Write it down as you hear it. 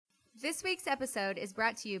This week's episode is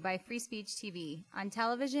brought to you by Free Speech TV. On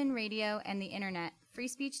television, radio, and the internet, Free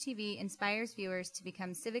Speech TV inspires viewers to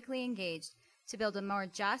become civically engaged to build a more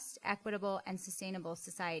just, equitable, and sustainable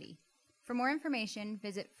society. For more information,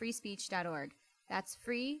 visit freespeech.org. That's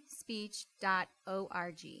freespeech.org.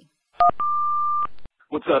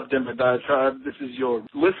 What's up, Denver Diatribe? This is your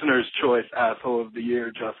listener's choice asshole of the year,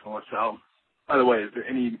 Justin Lassell. By the way, is there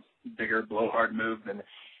any bigger blowhard move than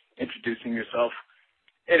introducing yourself?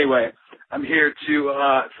 Anyway, I'm here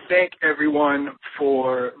to thank everyone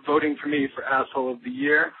for voting for me for asshole of the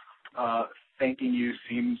year. Thanking you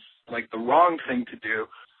seems like the wrong thing to do,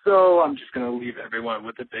 so I'm just going to leave everyone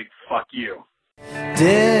with a big fuck you.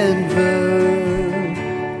 Denver,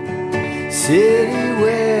 city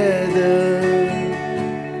weather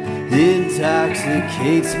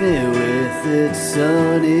intoxicates me with its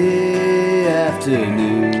sunny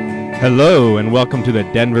afternoon. Hello, and welcome to the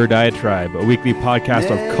Denver Diatribe, a weekly podcast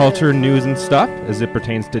of culture, news, and stuff as it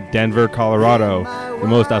pertains to Denver, Colorado, the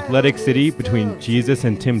most athletic city between Jesus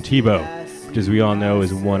and Tim Tebow, which, as we all know,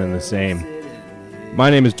 is one and the same. My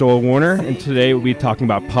name is Joel Warner, and today we'll be talking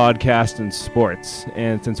about podcasts and sports.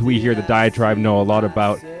 And since we here at the Diatribe know a lot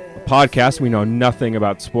about podcasts, we know nothing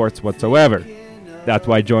about sports whatsoever. That's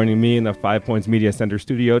why joining me in the 5 Points Media Center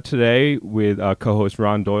studio today with co-host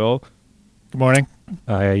Ron Doyle. Good morning.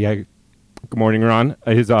 Good morning, Ron.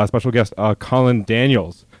 His special guest, Colin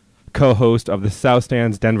Daniels, co-host of the South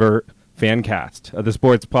Stands Denver Fancast, the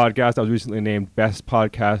sports podcast that was recently named Best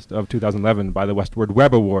Podcast of 2011 by the Westward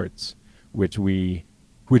Web Awards, which we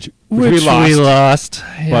lost,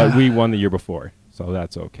 but we won the year before, so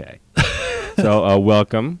that's okay. So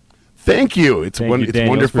welcome. Thank you. It's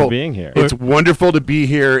wonderful for being here. It's wonderful to be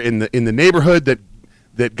here in the neighborhood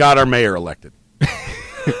that got our mayor elected.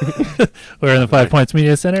 We're in the 5 Points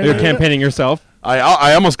Media Center. You're campaigning yourself.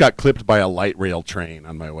 I almost got clipped by a light rail train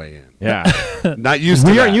on my way in. Yeah, not used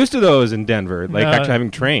to. We aren't used to those in Denver, actually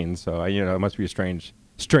having trains. So it must be a strange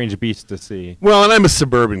beast to see. Well, and I'm a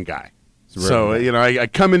suburban guy, so I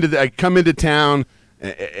come into town.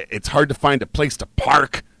 It's hard to find a place to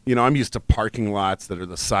park. I'm used to parking lots that are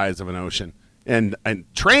the size of an ocean, and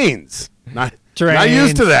trains. Not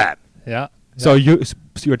used to that. Yeah. So you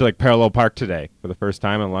had to parallel park today for the first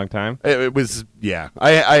time in a long time? It was, yeah.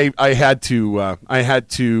 I had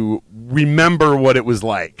to remember what it was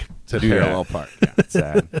like to parallel park. Yeah.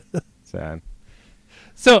 Sad.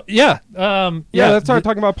 So let's start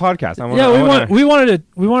talking about podcasts. We wanted to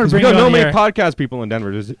bring you on here. We don't make podcast people in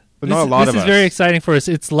Denver. There's not a lot of us. This is very exciting for us.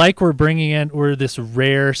 It's like we're this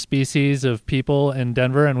rare species of people in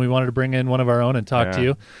Denver, and we wanted to bring in one of our own and talk to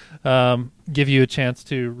you. Give you a chance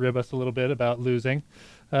to rib us a little bit about losing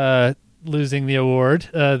the award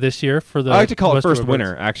this year for the. I like to call it first Awards.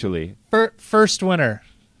 winner, actually. First winner,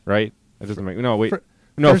 right? That doesn't make wait.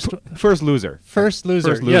 First loser. First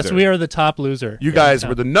loser. Yes, we are the top loser. You guys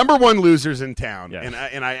were the number one losers in town, and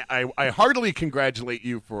I heartily congratulate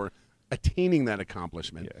you for attaining that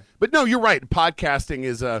accomplishment. Yeah. But no, you're right. Podcasting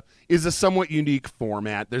is a somewhat unique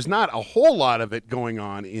format. There's not a whole lot of it going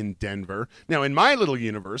on in Denver. Now, in my little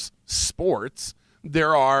universe, sports,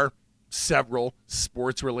 there are several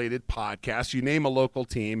sports-related podcasts. You name a local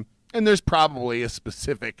team, and there's probably a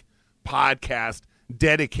specific podcast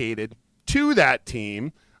dedicated to that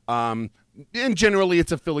team. And generally,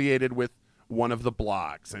 it's affiliated with one of the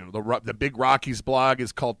blogs. The Big Rockies blog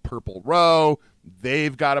is called Purple Row.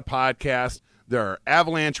 They've got a podcast. There are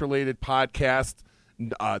Avalanche-related podcasts.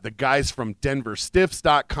 The guys from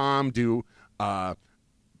DenverStiffs.com do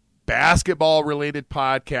basketball-related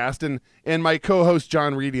podcast, and my co-host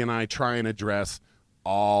John Reedy and I try and address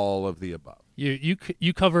all of the above. You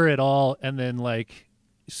cover it all, and then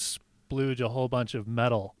splooge a whole bunch of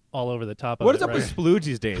metal all over the top of it. What is up with splooge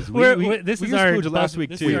these days? This is our last week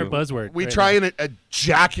this too. is our buzzword. We try and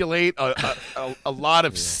ejaculate a lot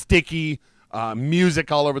of sticky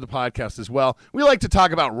music all over the podcast as well. We like to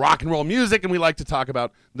talk about rock and roll music, and we like to talk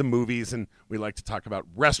about the movies, and we like to talk about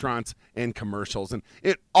restaurants and commercials, and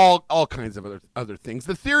all kinds of other things.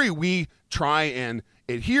 The theory we try and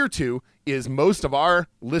adhere to is most of our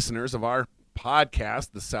listeners of our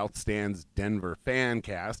podcast, the South Stands Denver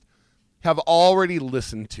Fancast, have already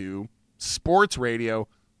listened to sports radio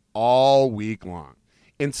all week long.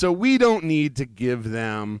 And so we don't need to give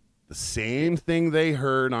them the same thing they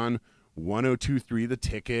heard on 102.3 The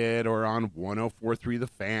Ticket or on 104.3 The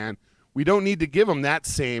Fan. We don't need to give them that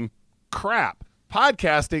same crap.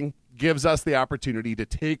 Podcasting gives us the opportunity to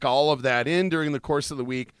take all of that in during the course of the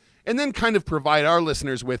week and then kind of provide our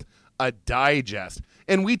listeners with a digest.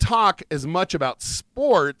 And we talk as much about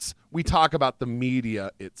sports, we talk about the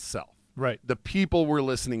media itself. Right. The people we're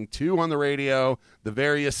listening to on the radio, the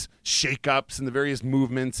various shakeups and the various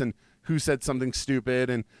movements, and who said something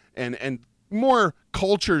stupid, and more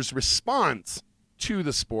culture's response to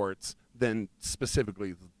the sports than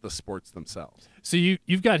specifically the sports themselves. So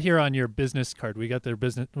you've got here on your business card. We got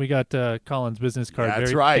Colin's business card.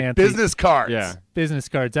 That's very right. fancy. Business cards. Yeah. Business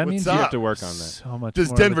cards. That What's means up? you You have to work on that. so much Does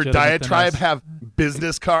more Denver legitimate than Diatribe us. have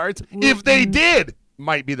business cards? If they did,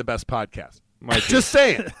 might be the best podcast. Might be. Just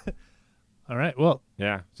saying. All right. Well,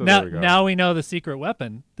 Yeah. So now there we go. now we know the secret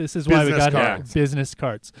weapon. This is why we Business got here. cards. Business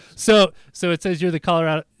cards. So it says you're the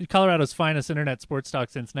Colorado's finest internet sports talk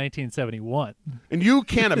since 1971. And you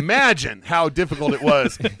can't imagine how difficult it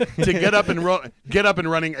was to get up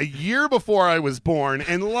and running a year before I was born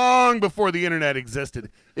and long before the internet existed.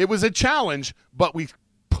 It was a challenge, but we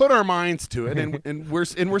put our minds to it, and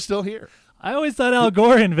we're still here. I always thought Al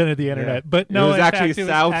Gore invented the internet, but no, it was in actually fact, it was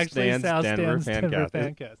South actually Stands South Denver Stands Denver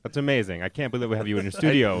Fancast. Fancast. That's amazing. I can't believe we have you in your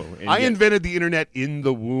studio. I invented the internet in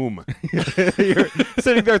the womb. You're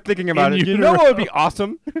sitting there thinking about In it. You know utero. what would be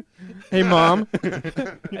awesome? Hey, Mom.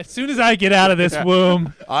 As soon as I get out of this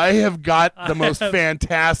womb, I have got the most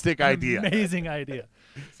fantastic idea. amazing idea.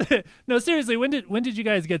 No, seriously, when did you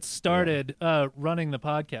guys get started running the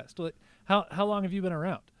podcast? Like, how long have you been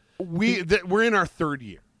around? We're in our third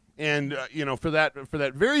year, and for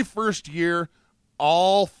that very first year,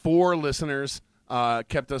 all 4 listeners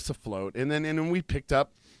kept us afloat, and then we picked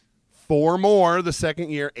up 4 more the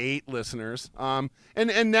second year, 8 listeners, and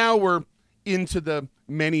now we're into the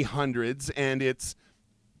many hundreds, and it's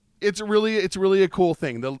really a cool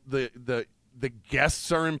thing. The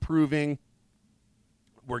guests are improving.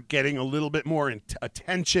 We're getting a little bit more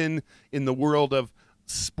attention in the world of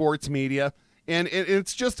sports media. And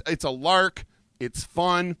it's a lark. It's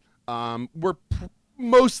fun. We're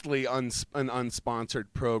mostly an unsponsored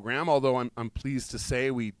program, although I'm pleased to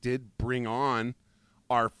say we did bring on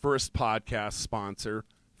our first podcast sponsor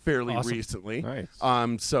fairly Awesome. recently.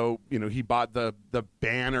 Nice. So he bought the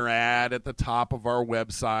banner ad at the top of our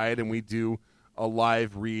website, and we do a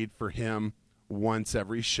live read for him once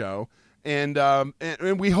every show, and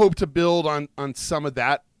we hope to build on some of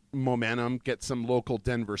that momentum, get some local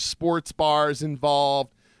Denver sports bars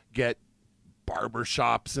involved, get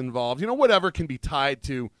barbershops involved, whatever can be tied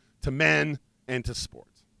to men and to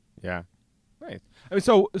sports. Yeah. Nice. I mean,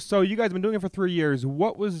 so you guys have been doing it for 3 years.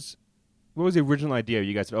 What was the original idea?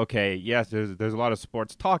 You guys said, okay, yes, there's a lot of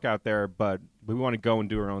sports talk out there, but we want to go and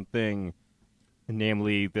do our own thing,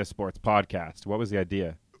 namely this sports podcast. What was the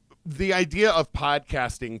idea? The idea of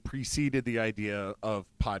podcasting preceded the idea of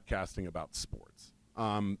podcasting about sports.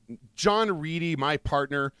 John Reedy, my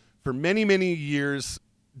partner, for many, many years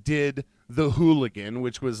did The Hooligan,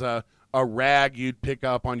 which was a rag you'd pick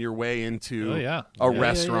up on your way into a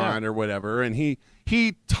restaurant or whatever. And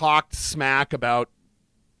he talked smack about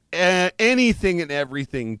anything and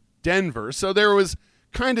everything Denver. So there was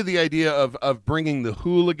kind of the idea of bringing The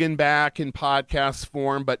Hooligan back in podcast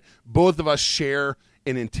form, but both of us share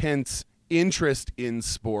an intense interest in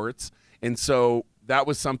sports. And so that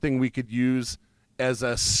was something we could use as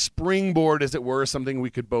a springboard, as it were, something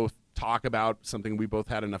we could both talk about, something we both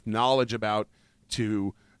had enough knowledge about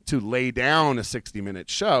to lay down a 60-minute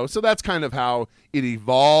show. So that's kind of how it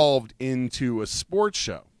evolved into a sports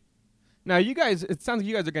show. Now, you guys, it sounds like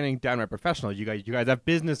you guys are getting downright professional. You guys have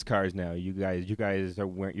business cards now. You guys are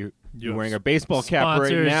wearing you're wearing a baseball cap right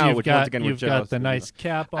Sponsors, now, you've which got, once again we're you've got jealous the of. nice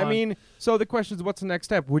cap on. I mean, so the question is, what's the next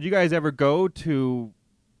step? Would you guys ever go to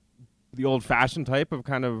the old-fashioned type of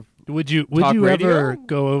kind of would you talk radio? ever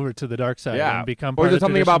go over to the dark side Yeah. and become Or part is of it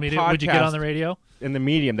something traditional about media? Would you get on podcast? the radio? in the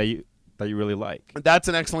medium that you really like? That's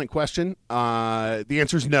an excellent question. The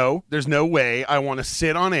answer is no. There's no way I want to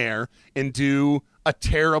sit on air and do a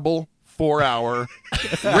terrible 4-hour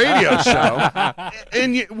radio show.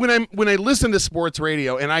 And when I listen to sports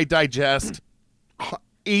radio, and I digest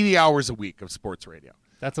 80 hours a week of sports radio.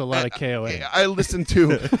 That's a lot of KOA. I listen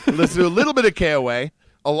to a little bit of KOA,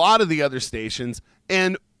 a lot of the other stations,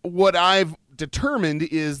 and what I've determined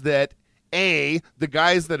is that the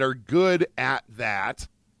guys that are good at that,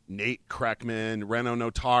 Nate Kreckman, Reno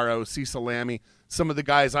Notaro, Cecil Lammy, some of the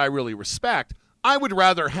guys I really respect, I would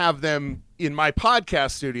rather have them in my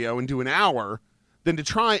podcast studio and do an hour than to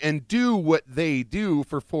try and do what they do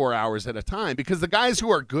for 4 hours at a time, because the guys who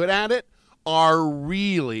are good at it are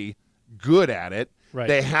really good at it. Right.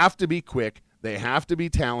 They have to be quick. They have to be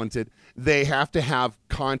talented. They have to have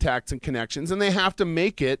contacts and connections, and they have to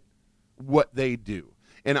make it what they do.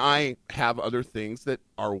 And I have other things that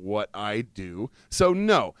are what I do. So,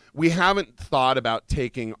 no, we haven't thought about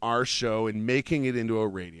taking our show and making it into a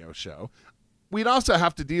radio show. We'd also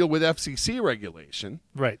have to deal with FCC regulation.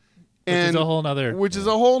 Right. is a whole nother. Which is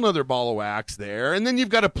a whole nother ball of wax there. And then you've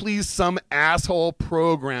got to please some asshole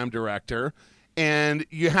program director, and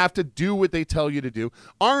you have to do what they tell you to do.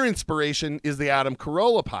 Our inspiration is the Adam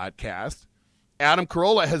Carolla podcast. Adam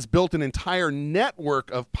Carolla has built an entire network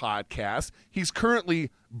of podcasts. He's currently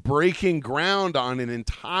breaking ground on an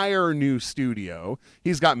entire new studio.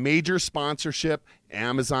 He's got major sponsorship,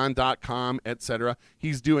 Amazon.com, etc.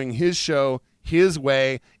 He's doing his show his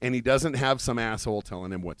way, and he doesn't have some asshole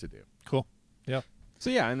telling him what to do. Cool. Yeah. So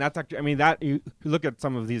yeah, and that's actually, I mean, that you look at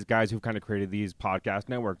some of these guys who've kind of created these podcast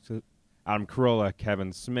networks. Adam Carolla,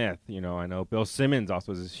 Kevin Smith, I know Bill Simmons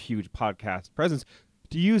also has this huge podcast presence.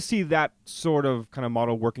 Do you see that sort of kind of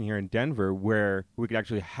model working here in Denver, where we could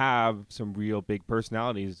actually have some real big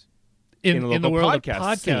personalities in the world of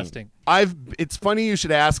podcasting? podcasting? It's funny you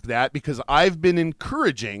should ask that, because I've been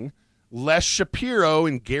encouraging Les Shapiro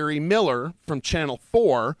and Gary Miller from Channel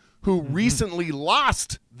 4, who recently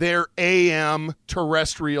lost their AM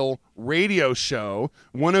terrestrial radio show,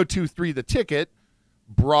 102.3 The Ticket,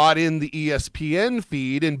 brought in the ESPN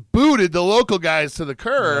feed and booted the local guys to the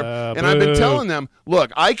curb. And I've been telling them,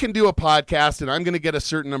 look, I can do a podcast and I'm going to get a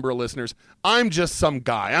certain number of listeners. I'm just some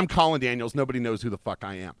guy. I'm Colin Daniels. Nobody knows who the fuck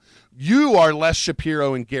I am. You are Les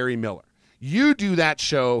Shapiro and Gary Miller. You do that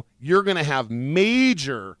show, you're going to have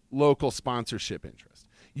major local sponsorship interest.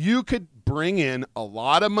 You could bring in a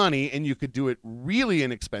lot of money and you could do it really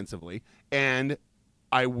inexpensively. And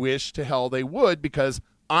I wish to hell they would, because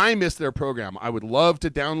I miss their program. I would love to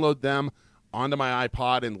download them onto my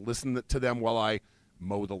iPod and listen to them while I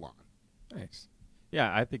mow the lawn. Nice.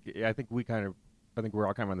 Yeah, I think we're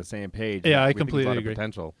all kind of on the same page. Yeah, I We think completely there's a lot of agree.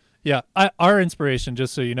 Potential. Yeah, our inspiration,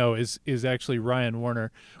 just so you know, is actually Ryan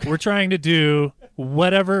Warner. We're trying to do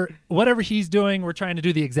whatever he's doing. We're trying to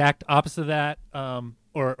do the exact opposite of that,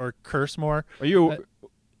 or curse more.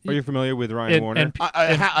 Are you familiar with Ryan Warner?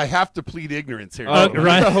 I have to plead ignorance here. Oh,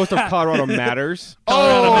 Ryan- he's the host of Colorado Matters.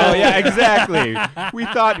 Oh, yeah, exactly. We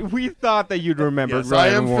thought that you'd remember yes,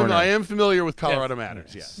 Ryan Warner. I am familiar with Colorado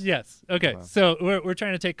Matters, yes. Yes. Okay. So we're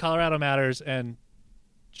trying to take Colorado Matters and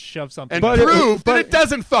shove something And But prove that it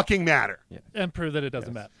doesn't fucking matter. and prove that it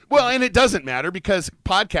doesn't matter. Well, and it doesn't matter, because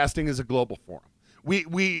podcasting is a global forum.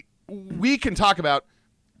 We can talk about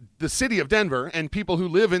the city of Denver, and people who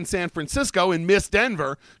live in San Francisco and miss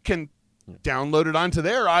Denver can download it onto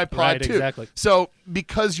their iPod Right, too. exactly. So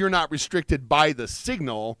because you're not restricted by the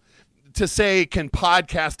signal, to say can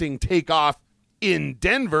podcasting take off in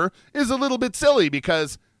Denver is a little bit silly,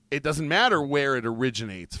 because it doesn't matter where it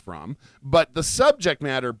originates from. But the subject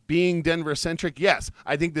matter being Denver-centric, yes,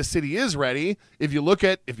 I think the city is ready. If you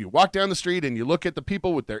walk down the street and you look at the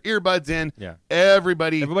people with their earbuds in,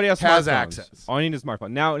 everybody has has smartphones. access. All you need is a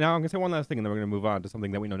smartphone. Now I'm going to say one last thing, and then we're going to move on to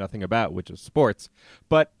something that we know nothing about, which is sports.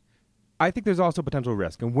 But I think there's also potential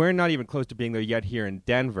risk, and we're not even close to being there yet here in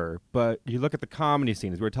Denver. But you look at the comedy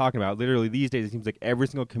scene, as we were talking about, literally these days it seems like every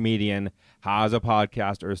single comedian has a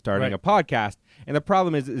podcast or is starting a podcast. And the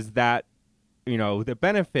problem is that, the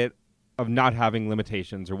benefit of not having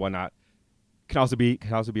limitations or whatnot can also be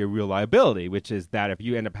a real liability, which is that if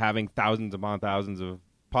you end up having thousands upon thousands of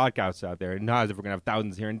podcasts out there, not as if we're going to have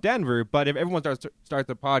thousands here in Denver, but if everyone starts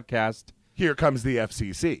a podcast, Here comes the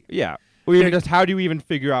FCC. yeah. Or even just how do you even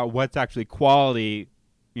figure out what's actually quality,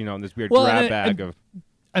 in this weird grab bag of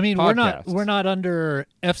I mean, podcasts? we're not under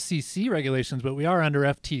FCC regulations, but we are under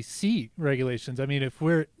FTC regulations. I mean, if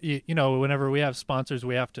we're whenever we have sponsors,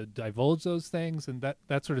 we have to divulge those things and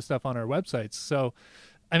that sort of stuff on our websites. So,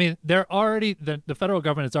 I mean, they're already the federal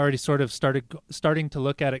government has already sort of starting to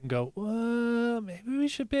look at it and go, well, maybe we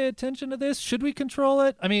should pay attention to this. Should we control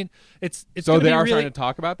it? I mean, it's so they are really, starting to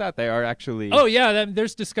talk about that. They are actually. Oh yeah,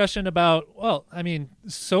 there's discussion about. Well, I mean,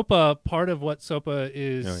 SOPA. Part of what SOPA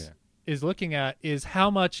is looking at is how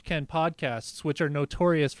much can podcasts, which are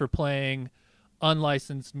notorious for playing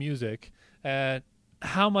unlicensed music,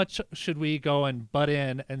 how much should we go and butt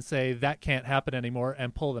in and say that can't happen anymore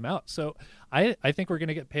and pull them out? So I think we're going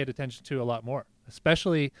to get paid attention to a lot more,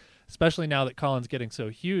 especially now that Colin's getting so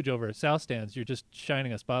huge over at South Stands. You're just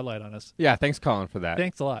shining a spotlight on us. Yeah, thanks, Colin, for that.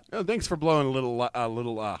 Thanks a lot. Oh, thanks for blowing a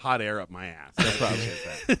little hot air up my ass. No problem.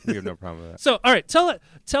 We have no problem with that. So, all right,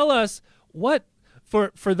 tell us what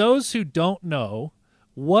for those who don't know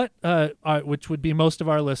what which would be most of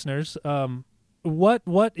our listeners.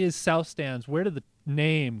 What is South Stands? Where did the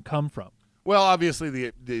name come from? Well,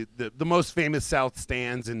 obviously the most famous South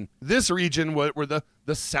Stands in this region were the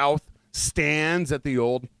South Stands at the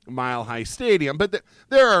old Mile High Stadium, but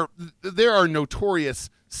there are notorious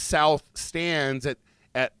South Stands at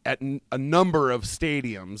at a number of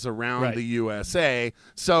stadiums around Right. the USA.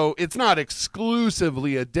 So it's not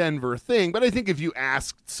exclusively a Denver thing, but I think if you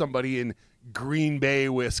asked somebody in Green Bay,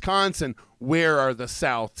 Wisconsin, where are the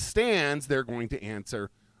South stands, they're going to answer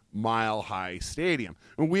Mile High Stadium.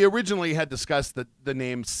 And we originally had discussed the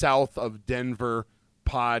name South of Denver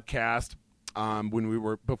podcast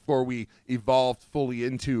before we evolved fully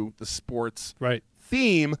into the sports Right.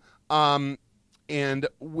 theme, and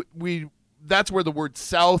we that's where the word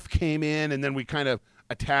South came in, and then we kind of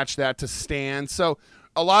attached that to stands. So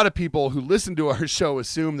a lot of people who listen to our show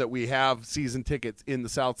assume that we have season tickets in the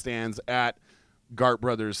South stands at Gart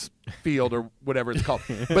Brothers Field or whatever it's called,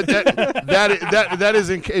 but that is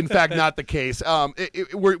in fact not the case.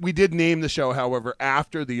 We did name the show, however,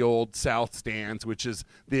 after the old South stands, which is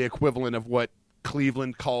the equivalent of what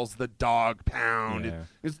Cleveland calls the dog pound. Yeah.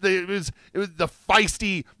 It was the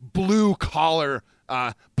feisty blue collar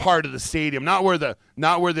part of the stadium, not where the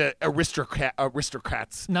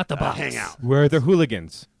aristocrats Not the box. hang out. Where the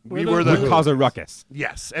hooligans We the were would the cause a ruckus.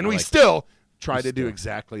 yes, and I we like still try We to do still-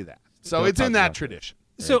 exactly that. So Still it's in cause that ruckus. tradition,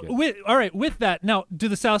 So, good. with that, now, do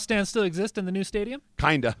the South stands still exist in the new stadium?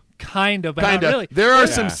 kinda. Kind of, but not really. There are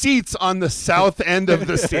Yeah. some seats on the south end of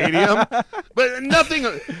the stadium, but nothing.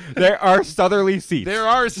 There are southerly seats. There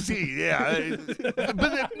are seats, yeah,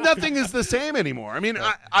 but nothing is the same anymore. I mean,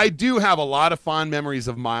 I do have a lot of fond memories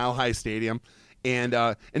of Mile High Stadium, and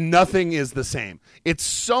nothing is the same. It's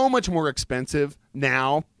so much more expensive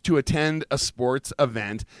now to attend a sports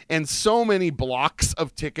event, and so many blocks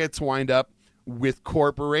of tickets wind up with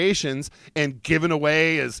corporations and given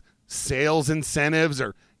away as sales incentives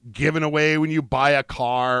or given away when you buy a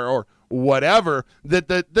car or whatever, that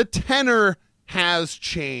the tenor has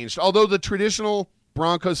changed. Although the traditional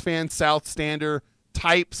Broncos fan South Stander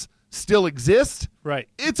types still exist, Right.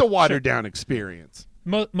 it's a watered down experience.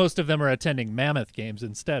 Most of them are attending Mammoth games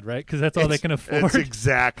instead, right? Because that's all they can That's afford.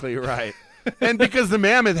 exactly right. And because the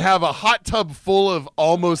Mammoth have a hot tub full of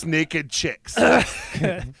almost naked chicks.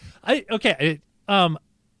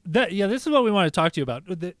 This is what we want to talk to you about,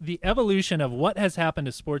 the evolution of what has happened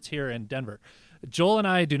to sports here in Denver. Joel and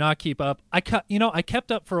I do not keep up. I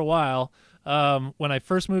kept up for a while when I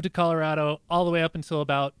first moved to Colorado, all the way up until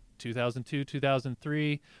about 2002,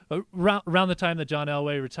 2003, around the time that John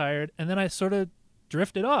Elway retired, and then I sort of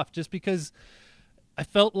drifted off just because I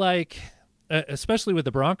felt like, especially with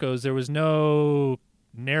the Broncos, there was no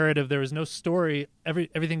narrative, there was no story.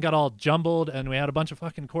 Everything got all jumbled, and we had a bunch of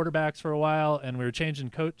fucking quarterbacks for a while, and we were changing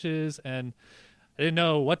coaches, and I didn't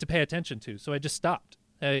know what to pay attention to, so I just stopped.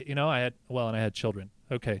 I had children.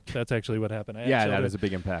 Okay, that's actually what happened. I had Yeah, children. that is a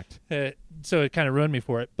big impact. So it kind of ruined me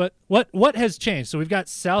for it. But what has changed? So we've got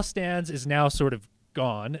South Stands is now sort of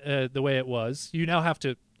gone the way it was. You now have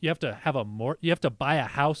to buy a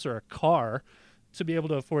house or a car to be able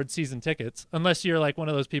to afford season tickets, unless you're like one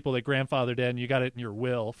of those people that grandfathered in, you got it in your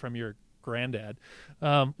will from your granddad.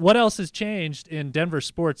 What else has changed in Denver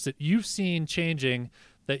sports that you've seen changing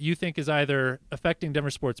that you think is either affecting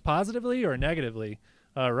Denver sports positively or negatively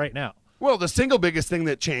right now? Well, the single biggest thing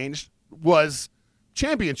that changed was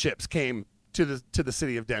championships came to the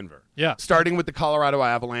city of Denver. Yeah. Starting with the Colorado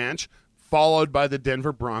Avalanche, followed by the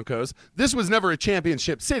Denver Broncos. This was never a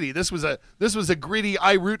championship city. This was a gritty,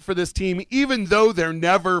 I root for this team even though they're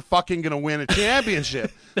never fucking going to win a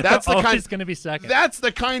championship. That's the always going to be second. That's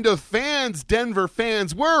the kind of fans Denver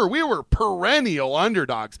fans were. We were perennial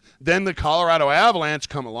underdogs. Then the Colorado Avalanche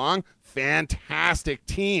come along. Fantastic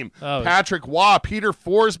team. Oh. Patrick Waugh, Peter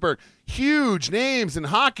Forsberg, huge names in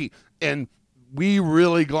hockey. And we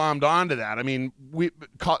really glommed onto that. I mean,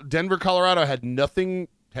 Denver, Colorado had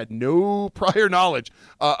no prior knowledge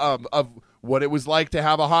of what it was like to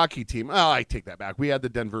have a hockey team. Well, I take that back. We had the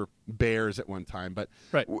Denver Bears at one time,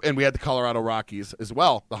 Right. and we had the Colorado Rockies as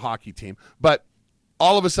well, the hockey team. But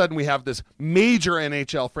all of a sudden, we have this major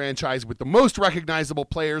NHL franchise with the most recognizable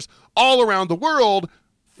players all around the world.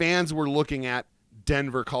 Fans were looking at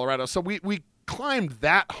Denver, Colorado. So we climbed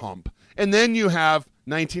that hump. And then you have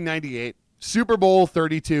 1998, Super Bowl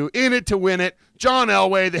 32, in it to win it. John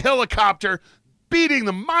Elway, the helicopter, beating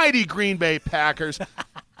the mighty Green Bay Packers.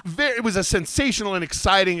 It was a sensational and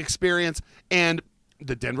exciting experience. And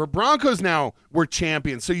the Denver Broncos now were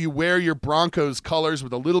champions. So you wear your Broncos colors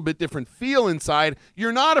with a little bit different feel inside.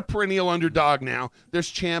 You're not a perennial underdog now. There's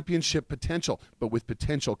championship potential. But with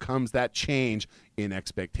potential comes that change in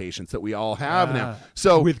expectations that we all have now.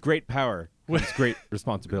 So With great power comes great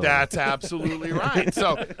responsibility. that's absolutely right.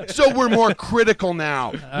 So we're more critical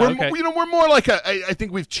now. We're okay. we're more like I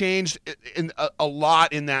think we've changed in a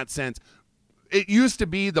lot in that sense. it used to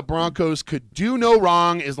be the Broncos could do no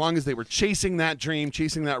wrong as long as they were chasing that dream,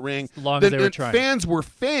 chasing that ring. As long as they were trying. Fans were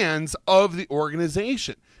fans of the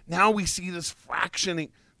organization. Now we see this fractioning,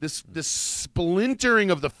 this splintering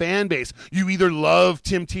of the fan base. You either love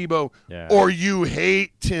Tim Tebow or you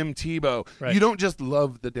hate Tim Tebow. Right. You don't just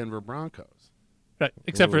love the Denver Broncos. Right.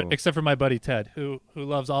 Except for my buddy Ted, who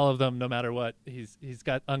loves all of them no matter what. He's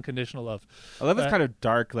got unconditional love. I love this kind of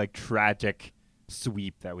dark, like tragic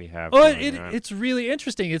sweep that we have. Oh, it's really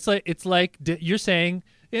interesting. It's like you're saying,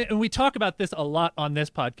 and we talk about this a lot on this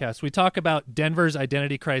podcast. We talk about Denver's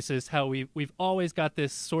identity crisis, how we've always got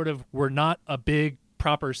this sort of we're not a big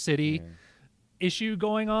proper city issue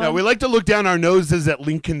going on. Yeah, we like to look down our noses at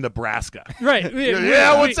Lincoln, Nebraska. Right.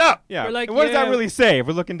 What's up? Yeah. We're like, what does that really say if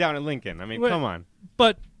we're looking down at Lincoln? I mean, come on.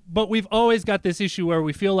 But we've always got this issue where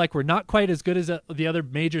we feel like we're not quite as good as the other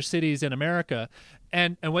major cities in America.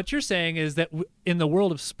 And what you're saying is that in the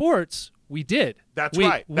world of sports, we did. That's we,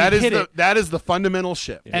 right. We that is the fundamental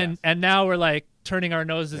shift. And now we're like turning our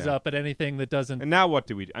noses up at anything that doesn't. And now what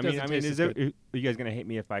do we do? I mean, are you guys going to hate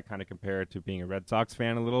me if I kind of compare it to being a Red Sox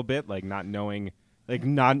fan a little bit, like not knowing what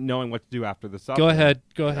to do after the summer? Go ahead.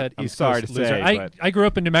 I'm East sorry Coast to loser. say, I grew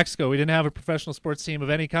up in New Mexico. We didn't have a professional sports team of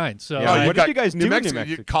any kind. So what did you guys do New in Mexico? New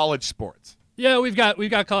Mexico? College sports. Yeah, we've got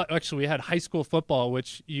actually we had high school football,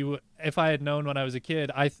 which if I had known when I was a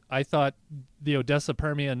kid, I thought the Odessa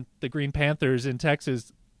Permian, the Green Panthers in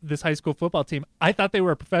Texas, this high school football team, I thought they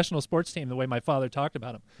were a professional sports team the way my father talked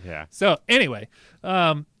about them. Yeah. So anyway,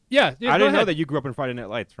 I didn't know that you grew up in Friday Night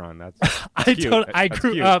Lights, Ron. That's cute. I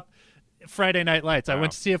grew up Friday Night Lights. Wow. I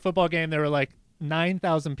went to see a football game. There were like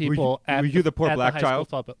 9,000 people were you the poor black child?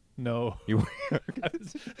 No. You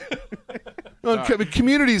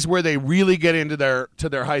communities where they really get into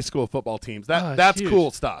their high school football teams. That's huge. Cool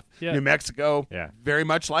stuff. Yeah. New Mexico, very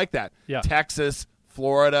much like that. Yeah. Texas,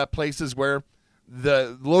 Florida, places where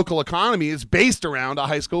the local economy is based around a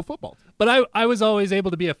high school football team. But I was always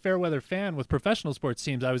able to be a fair weather fan with professional sports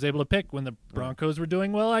teams. I was able to pick when the Broncos were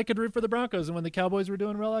doing well, I could root for the Broncos, and when the Cowboys were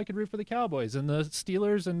doing well, I could root for the Cowboys and the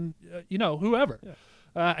Steelers and whoever. Yeah.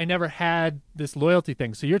 I never had this loyalty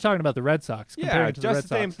thing. So you're talking about the Red Sox. Yeah, to just Red the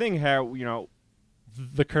same Sox. thing. How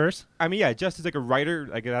the curse. I mean, yeah, just as like a writer,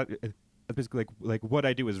 like basically like what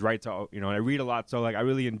I do is write. So and I read a lot. So like I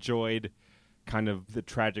really enjoyed kind of the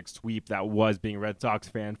tragic sweep that was being a Red Sox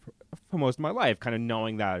fan for most of my life, kind of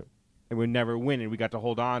knowing that it would never win, and we got to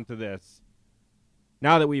hold on to this.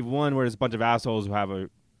 Now that we've won, we're just a bunch of assholes who have a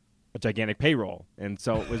gigantic payroll, and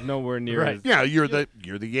so it was nowhere near. Right. As, Yeah, you're the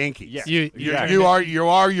Yankees. Yeah, you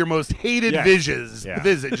are your most hated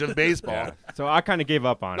visage of baseball. Yeah. So I kind of gave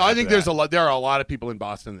up on it. No, I think there are a lot of people in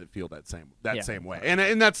Boston that feel that same way,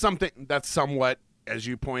 and that's somewhat, as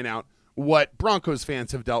you point out, what Broncos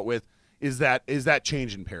fans have dealt with is that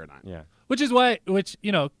change in paradigm. Yeah. Which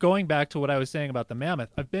going back to what I was saying about the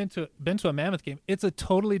Mammoth, I've been to a Mammoth game. It's a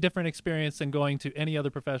totally different experience than going to any other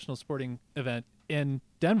professional sporting event in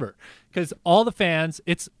Denver, because all the fans,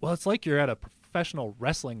 it's like you're at a professional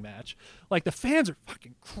wrestling match. Like the fans are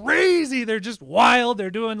fucking crazy. They're just wild. They're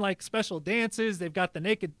doing like special dances. They've got the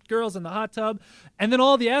naked girls in the hot tub, and then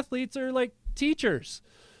all the athletes are like teachers.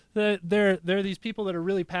 They're these people that are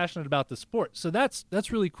really passionate about the sport. So that's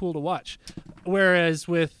really cool to watch. Whereas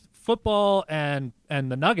with football and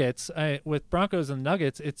the Nuggets, with Broncos and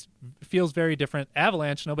Nuggets, it feels very different.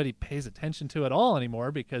 Avalanche, nobody pays attention to at all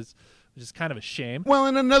anymore because it's just kind of a shame. Well,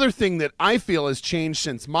 and another thing that I feel has changed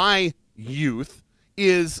since my youth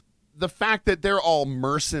is the fact that they're all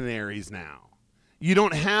mercenaries now. You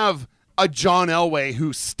don't have a John Elway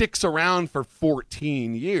who sticks around for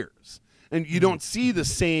 14 years. And you don't see the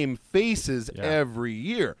same faces every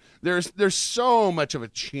year. There's so much of a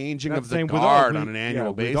changing of the guard on an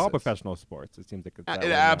annual basis. With all professional sports, it seems like it's that it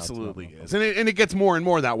way absolutely now. is, and it gets more and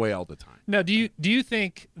more that way all the time. Now, do you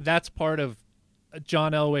think that's part of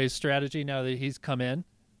John Elway's strategy now that he's come in,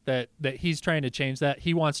 that he's trying to change that?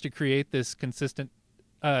 He wants to create this consistent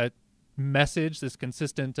message, this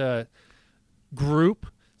consistent group,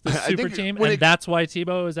 this super team, and that's why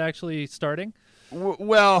Tebow is actually starting?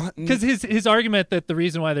 Well, because his argument that the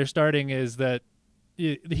reason why they're starting is that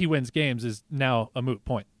he wins games is now a moot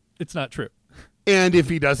point. It's not true. And if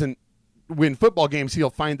he doesn't win football games, he'll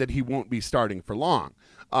find that he won't be starting for long.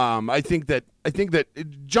 I think that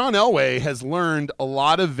John Elway has learned a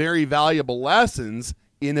lot of very valuable lessons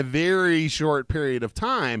in a very short period of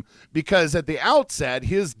time, because at the outset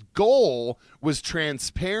his goal was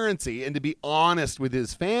transparency and to be honest with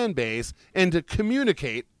his fan base and to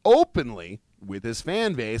communicate openly with his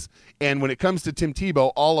fan base. And when it comes to Tim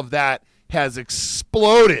Tebow, all of that has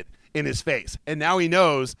exploded in his face. And now he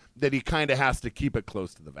knows that he kind of has to keep it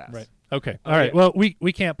close to the vest. Right. Okay. All right. Well,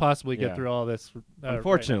 we can't possibly get through all this.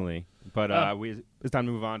 Unfortunately. But it's time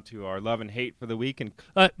to move on to our love and hate for the week. And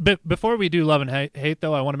but before we do love and hate,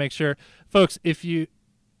 though, I want to make sure, folks, if you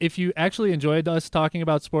actually enjoyed us talking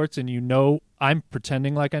about sports and I'm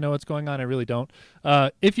pretending like I know what's going on, I really don't.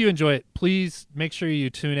 If you enjoy it, please make sure you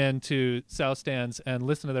tune in to South Stands and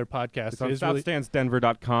listen to their podcast. It's on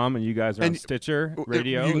southstandsdenver.com, and you guys are on Stitcher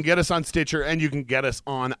Radio. You can get us on Stitcher, and you can get us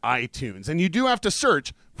on iTunes. And you do have to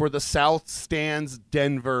search for the South Stands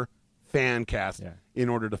Denver Fancast in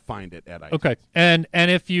order to find it at iTunes. Okay. And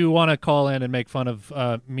if you want to call in and make fun of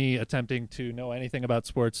me attempting to know anything about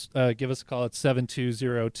sports, give us a call at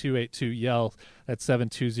 720-282-YELL. That's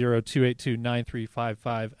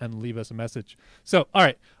 720-282-9355, and leave us a message. So, all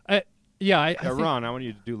right. I Ron, I want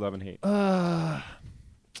you to do love and hate.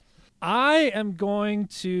 I am going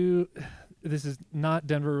to... This is not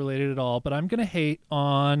Denver related at all, but I'm going to hate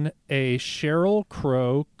on a Sheryl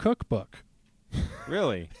Crow cookbook.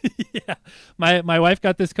 Really? Yeah. My wife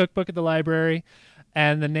got this cookbook at the library,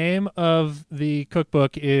 and the name of the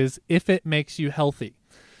cookbook is If It Makes You Healthy.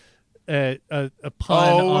 A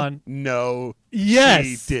pun on... no, yes,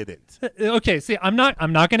 she didn't. Okay, see, I'm not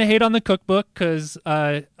going to hate on the cookbook because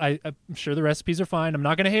I'm sure the recipes are fine. I'm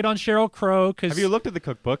not going to hate on Sheryl Crow because... Have you looked at the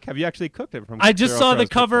cookbook? Have you actually cooked it from I just Sheryl saw the Crow's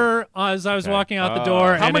cover as I was walking out the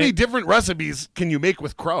door. How many different recipes can you make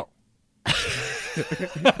with Crow?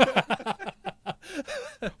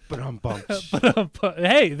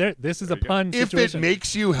 Hey, this is a pun If situation. it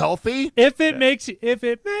makes you healthy? If it makes you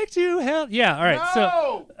healthy. Yeah, all right.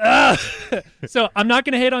 No! So I'm not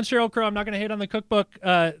going to hate on Sheryl Crow. I'm not going to hate on the cookbook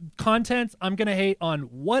content. I'm going to hate on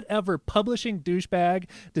whatever publishing douchebag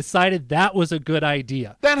decided that was a good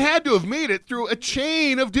idea. That had to have made it through a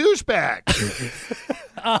chain of douchebags.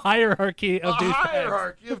 A hierarchy of douchebags.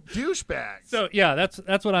 Hierarchy of douchebags. So yeah,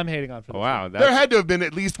 that's what I'm hating on for this. Wow, there had to have been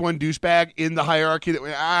at least one douchebag in the hierarchy that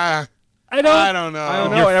went, I don't know. I don't know.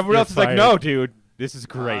 And everyone else is like, no, dude, this is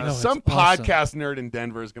great. Some podcast nerd in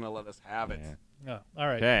Denver is going to let us have it. Oh, all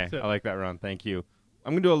right. Okay, I like that, Ron. Thank you.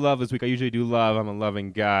 I'm going to do a love this week. I usually do love. I'm a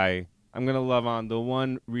loving guy. I'm going to love on the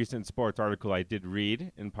one recent sports article I did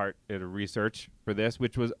read, in part at a research for this,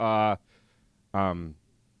 which was a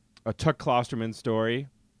Chuck Klosterman story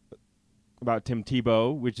about Tim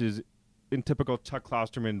Tebow, which is in typical Chuck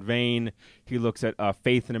Klosterman vein. He looks at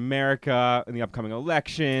faith in America in the upcoming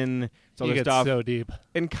election. He gets stuff. so deep.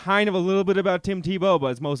 And kind of a little bit about Tim Tebow, but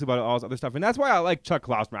it's mostly about all this other stuff. And that's why I like Chuck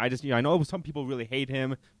Klosterman. I know some people really hate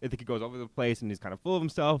him. They think he goes over the place and he's kind of full of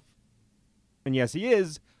himself. And yes, he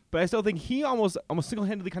is. But I still think he almost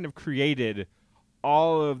single-handedly kind of created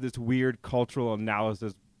all of this weird cultural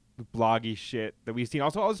analysis, bloggy shit that we've seen.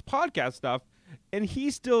 Also, all this podcast stuff. And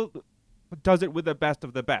he still does it with the best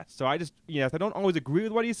of the best. So I don't always agree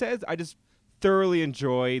with what he says. I just thoroughly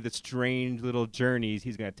enjoy the strange little journeys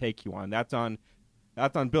he's going to take you on. That's on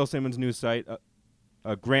Bill Simmons' new site,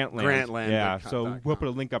 Grantland. Grantland. Yeah, so we'll put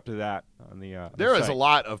a link up to that on the There is site. a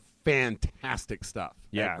lot of fantastic stuff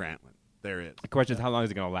Yeah. at Grantland. There is. The question is, how long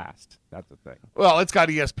is it going to last? That's the thing. Well, it's got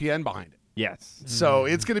ESPN behind it. Yes. So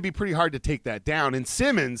it's going to be pretty hard to take that down. And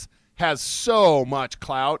Simmons has so much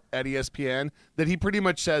clout at ESPN that he pretty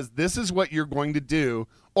much says, this is what you're going to do,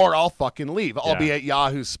 or I'll fucking leave. I'll be at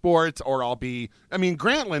Yahoo Sports, or I'll be... I mean,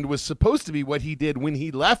 Grantland was supposed to be what he did when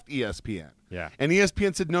he left ESPN. Yeah. And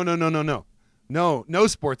ESPN said, no,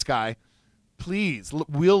 sports guy. Please,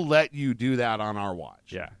 we'll let you do that on our watch.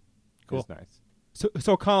 Yeah. Cool. It's nice.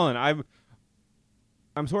 So Colin, I'm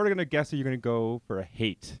sort of going to guess that you're going to go for a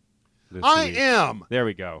hate. I week. am. There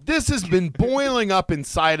we go. This has been boiling up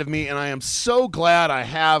inside of me, and I am so glad I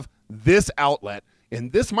have this outlet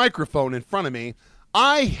and this microphone in front of me.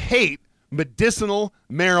 I hate medicinal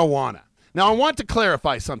marijuana. Now, I want to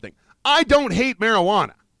clarify something. I don't hate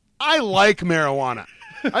marijuana. I like marijuana.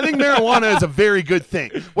 I think marijuana is a very good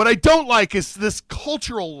thing. What I don't like is this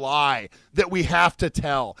cultural lie that we have to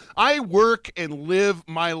tell. I work and live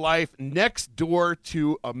my life next door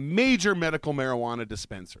to a major medical marijuana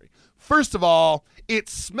dispensary. First of all, it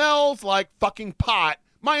smells like fucking pot.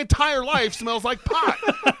 My entire life smells like pot.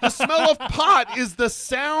 The smell of pot is the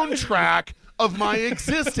soundtrack of my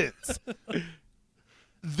existence.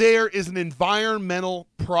 There is an environmental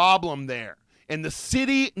problem there. And the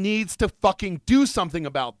city needs to fucking do something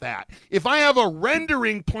about that. If I have a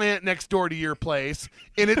rendering plant next door to your place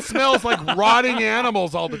and it smells like rotting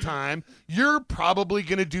animals all the time, you're probably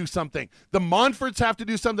going to do something. The Montforts have to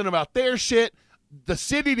do something about their shit. The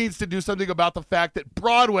city needs to do something about the fact that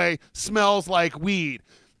Broadway smells like weed.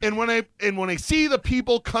 And when I see the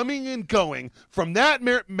people coming and going from that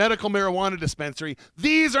medical marijuana dispensary,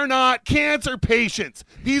 these are not cancer patients.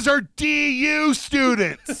 These are DU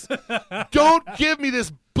students. Don't give me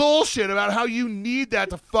this bullshit about how you need that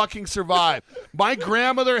to fucking survive. My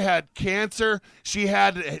grandmother had cancer. She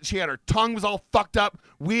had her tongue was all fucked up.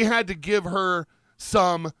 We had to give her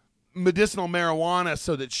some medicinal marijuana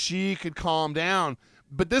so that she could calm down.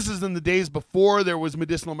 But this is in the days before there was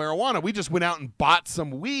medicinal marijuana. We just went out and bought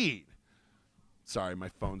some weed. Sorry, my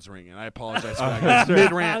phone's ringing. I apologize for that.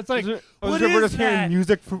 Mid-rant. It's like, We're what just is hearing that?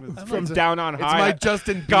 music from down on It's high. my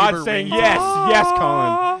Justin Bieber God saying ringing. yes,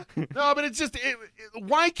 Colin. No, but it's just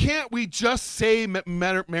why can't we just say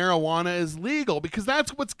marijuana is legal? Because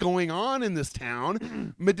that's what's going on in this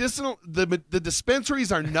town. The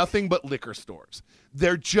dispensaries are nothing but liquor stores.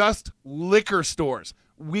 They're just liquor stores.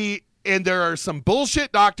 And there are some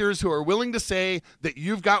bullshit doctors who are willing to say that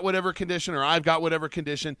you've got whatever condition or I've got whatever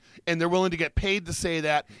condition, and they're willing to get paid to say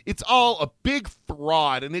that. It's all a big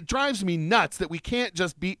fraud, and it drives me nuts that we can't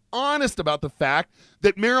just be honest about the fact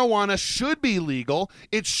that marijuana should be legal,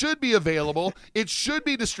 it should be available, it should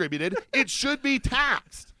be distributed, it should be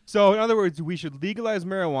taxed. So, in other words, we should legalize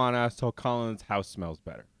marijuana so Colin's house smells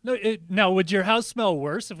better. No, now, would your house smell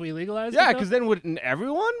worse if we legalized it? Yeah, though? because then wouldn't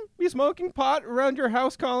everyone be smoking pot around your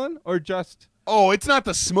house, Colin? Or just... Oh, it's not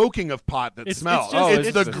the smoking of pot that It's smells. just-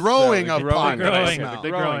 It's the growing of pot the that I growing, smell. the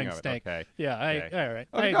growing of it, snake. okay. Yeah, Okay. all right.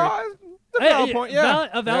 Okay, I no, agree. it's a valid point, yeah.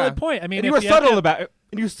 A valid point. I mean, and you if were you have subtle to- about it.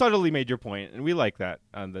 And you subtly made your point, and we like that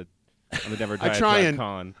on the Denver I Diet try Tribe, and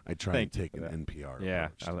Colin. I try Thank and you take for an that. NPR. Yeah,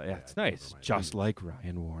 approach to it's that nice. over my Just weed. like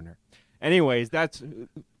Ryan Warner. Anyways, that's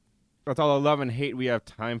all the love and hate we have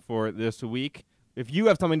time for this week. If you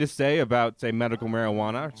have something to say about, say, medical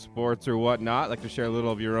marijuana, sports, or whatnot, like to share a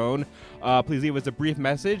little of your own, please leave us a brief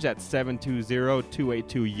message at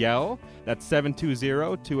 720-282-YELL. That's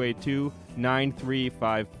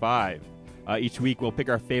 720-282-9355. Each week we'll pick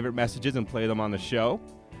our favorite messages and play them on the show.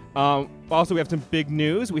 Also, we have some big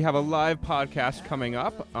news. We have a live podcast coming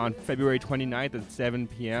up on February 29th at 7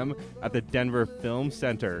 p.m. at the Denver Film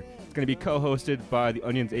Center. It's going to be co-hosted by the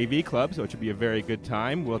Onions AV Club, so it should be a very good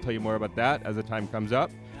time. We'll tell you more about that as the time comes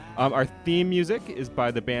up. Our theme music is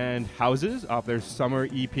by the band Houses off their summer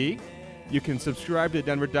EP. You can subscribe to the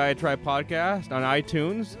Denver Diatribe podcast on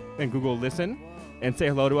iTunes and Google Listen, and say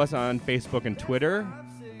hello to us on Facebook and Twitter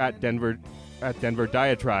at Denver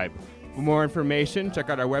Diatribe. For more information, check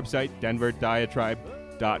out our website,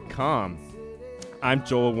 denverdiatribe.com. I'm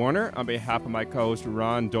Joel Warner on behalf of my co-host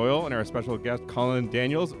Ron Doyle and our special guest Colin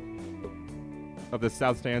Daniels of the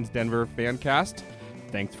South Stands Denver Fancast.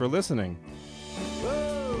 Thanks for listening.